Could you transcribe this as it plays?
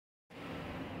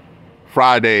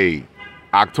Friday,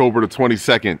 October the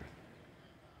 22nd,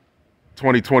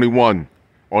 2021,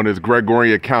 on this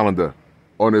Gregorian calendar.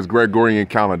 Blue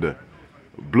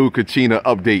Kachina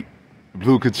update.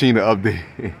 Blue Kachina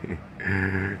update.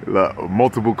 Look,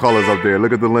 multiple colors up there.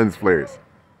 Look at the lens flares.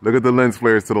 Look at the lens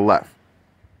flares to the left.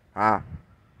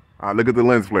 Look at the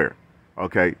lens flare.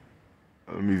 Okay.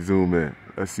 Let me zoom in.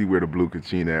 Let's see where the Blue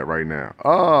Kachina at right now.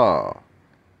 Oh,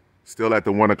 still at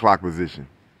the 1 o'clock position.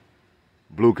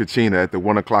 Blue Kachina at the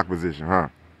 1 o'clock position, huh?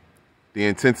 The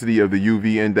intensity of the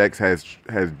UV index has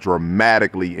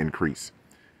dramatically increased.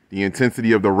 The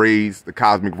intensity of the rays, the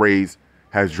cosmic rays,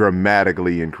 has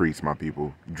dramatically increased, my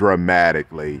people.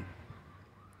 Dramatically.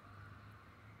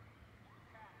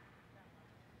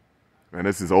 Man,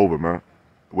 this is over, man.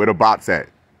 Where the bots at?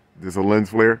 This a lens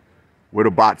flare? Where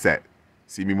the bots at?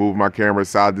 See me move my camera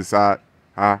side to side?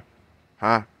 Huh?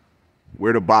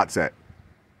 Where the bots at?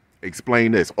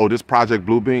 Explain this. Oh, this Project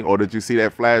Bluebeam? Oh, did you see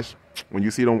that flash? When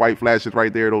you see them white flashes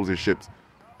right there, those are ships.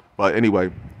 But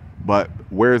anyway,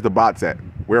 where's the bots at?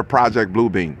 Where Project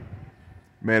Bluebeam?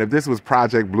 Man, if this was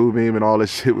Project Bluebeam and all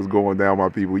this shit was going down, my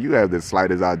people, you have the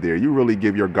slightest idea. You really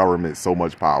give your government so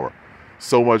much power.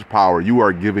 So much power. You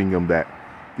are giving them that.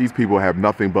 These people have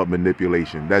nothing but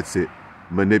manipulation. That's it.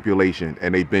 Manipulation.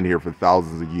 And they've been here for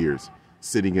thousands of years,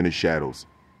 sitting in the shadows.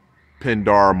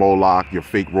 Pindar, Moloch, your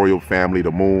fake royal family,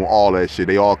 the moon, all that shit.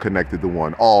 They all connected to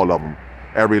one. All of them.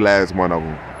 Every last one of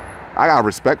them. I got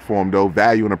respect for them, though.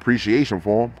 Value and appreciation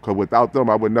for them. Because without them,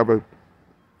 I would never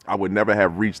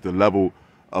have reached the level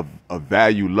of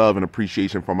value, love, and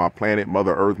appreciation for my planet,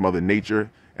 Mother Earth, Mother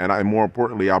Nature, and more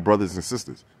importantly, our brothers and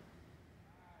sisters.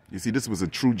 You see, this was a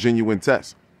true, genuine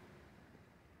test.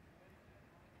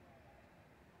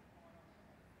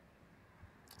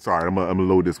 Sorry, I'm gonna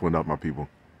load this one up, my people.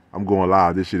 I'm going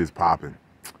live. This shit is popping.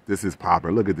 This is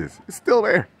popping. Look at this. It's still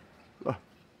there.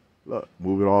 Look.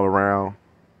 Move it all around.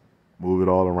 Move it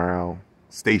all around.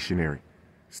 Stationary.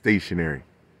 Stationary.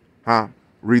 Huh?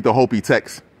 Read the Hopi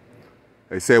text.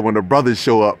 They said when the brothers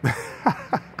show up,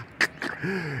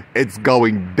 it's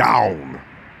going down.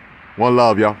 One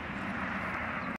love, y'all.